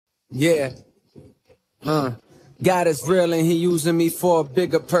Yeah. God is real and he using me for a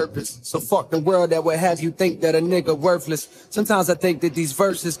bigger purpose. So fuck the world that would have you think that a nigga worthless. Sometimes I think that these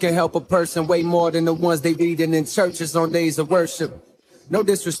verses can help a person way more than the ones they reading in churches on days of worship. No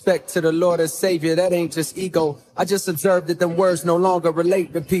disrespect to the Lord and Savior, that ain't just ego. I just observed that them words no longer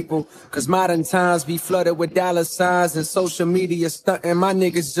relate to people. Cause modern times be flooded with dollar signs and social media stunting. My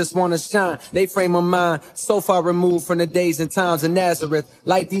niggas just wanna shine. They frame of mind so far removed from the days and times of Nazareth.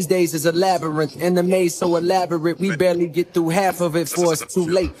 Life these days is a labyrinth, and the maze so elaborate we barely get through half of it before it's too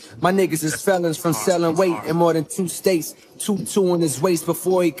late. My niggas is felons from selling weight in more than 2 states. 2-2 in his waist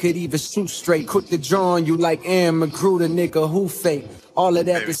before he could even shoot straight. Quick to draw on you like Aaron Magruder, nigga, who fake? All of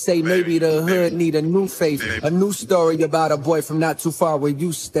that to say maybe the hood need a new face. A new story about a boy from not too far where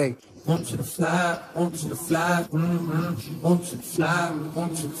you stay. Want you to fly, want you to fly, want you to fly,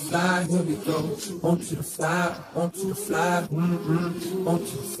 want you to fly, here we go. Want you to fly, want you to fly, want you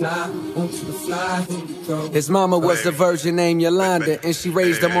to fly, want you to fly, here we go. His mama was a virgin named Yolanda, and she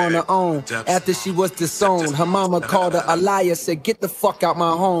raised him on her own. After she was disowned, her mama called her a liar, said, get the fuck out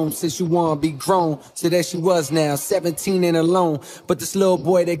my home since you wanna be grown. So there she was now, 17 and alone. But this little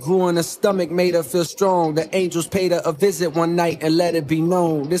boy that grew in her stomach made her feel strong. The angels paid her a visit one night and let it be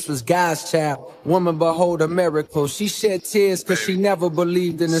known this was God's child. Woman, behold a miracle. She shed tears cause she never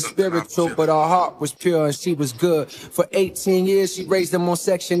believed in the spiritual, but her heart was pure and she was good. For 18 years she raised him on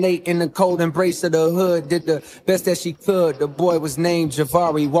Section 8 in the cold embrace of the hood. Did the best that she could. The boy was named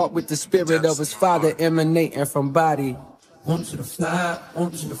Javari, walked with the spirit of his father emanating from body. Want you to fly,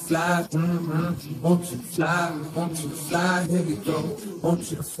 want you to fly, want you to fly, want you to fly, here we go.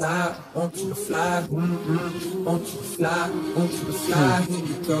 Want you to fly, want you to fly, want you to fly, want you to fly, here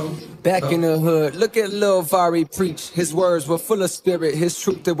we go. Back in the hood, look at Lil Vari preach. His words were full of spirit, his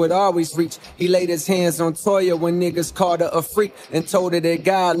truth that would always reach. He laid his hands on Toya when niggas called her a freak and told her that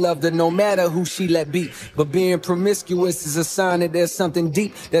God loved her no matter who she let be. But being promiscuous is a sign that there's something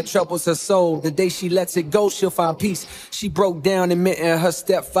deep that troubles her soul. The day she lets it go, she'll find peace. She broke down admitting her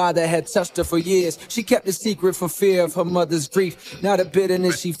stepfather had touched her for years. She kept the secret for fear of her mother's grief. Now the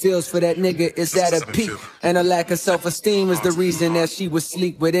bitterness she feels for that nigga is at a peak. And a lack of self-esteem is the reason that she would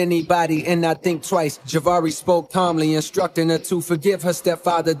sleep with anybody and not think twice. Javari spoke calmly, instructing her to forgive her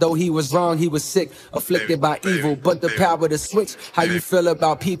stepfather. Though he was wrong, he was sick, afflicted by evil. But the power to switch how you feel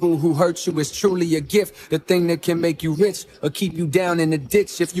about people who hurt you is truly a gift. The thing that can make you rich or keep you down in the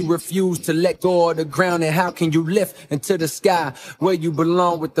ditch. If you refuse to let go of the ground, and how can you lift into the sky where you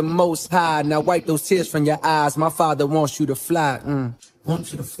belong with the Most High? Now wipe those tears from your eyes. My father wants you to fly.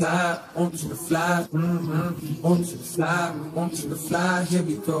 Want you to fly, want you to fly, want you to fly, want you to fly, here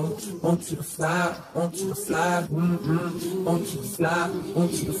we go. Want you to fly, want you to fly, want you to fly,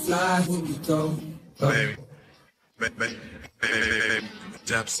 want you to fly, here we go. Baby,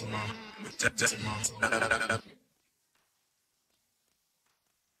 depths of my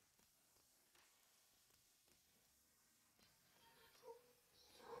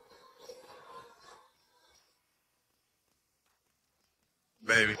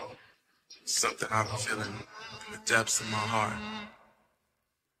baby, something I'm feeling in the depths of my heart.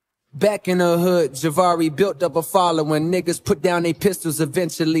 Back in the hood, Javari built up a following. Niggas put down their pistols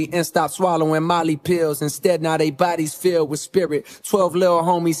eventually and stopped swallowing Molly pills. Instead, now they bodies filled with spirit. 12 little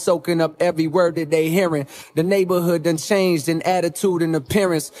homies soaking up every word that they hearing. The neighborhood done changed in attitude and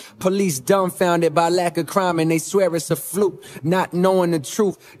appearance. Police dumbfounded by lack of crime and they swear it's a fluke. Not knowing the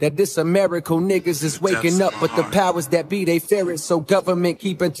truth that this America niggas is waking up, but the powers that be, they fear it. So government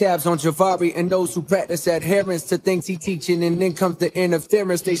keeping tabs on Javari and those who practice adherence to things he teaching. And then comes the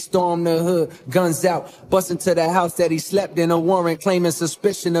interference. They storm the hood, guns out, bust into the house that he slept in. A warrant claiming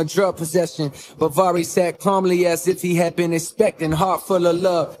suspicion of drug possession. But Vari sat calmly as if he had been expecting. Heart full of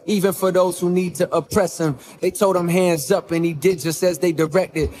love, even for those who need to oppress him. They told him hands up and he did just as they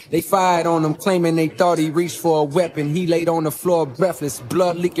directed. They fired on him, claiming they thought he reached for a weapon. He laid on the floor breathless,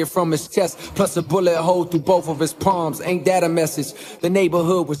 blood leaking from his chest, plus a bullet hole through both of his palms. Ain't that a message? The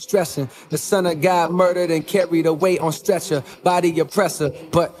neighborhood was stressing. The son of God murdered and carried away on stretcher by the oppressor.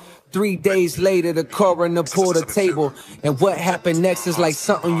 But 3 days later, the coroner pulled a table. And what happened next is like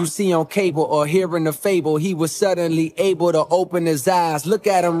something you see on cable or hear in a fable. He was suddenly able to open his eyes. Look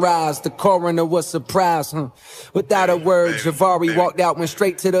at him rise. The coroner was surprised. Without a word, Javari walked out, went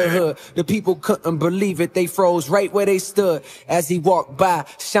straight to the hood. The people couldn't believe it. They froze right where they stood as he walked by,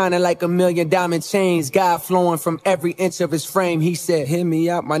 shining like a million diamond chains. God flowing from every inch of his frame. He said, hear me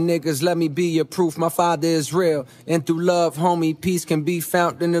out, my niggas. Let me be your proof. My father is real. And through love, homie, peace can be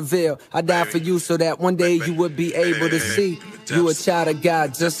found in the veil. I died for you so that one day you would be able to see You a child of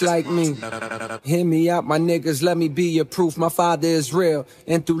God just like me. Hear me out, my niggas, let me be your proof. My father is real,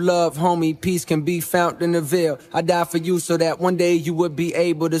 and through love, homie, peace can be found in the veil. I die for you so that one day you would be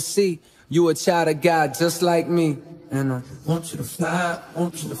able to see. You a child of God just like me. And I want you to fly,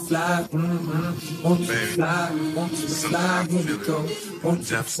 want you to fly, want you to fly, want you to fly, here we go. Want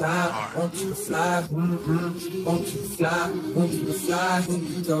you to fly, want you to fly, want you to fly, want you to fly, here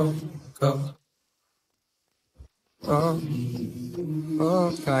we go. Go. Oh,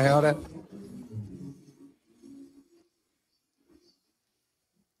 can I hear that?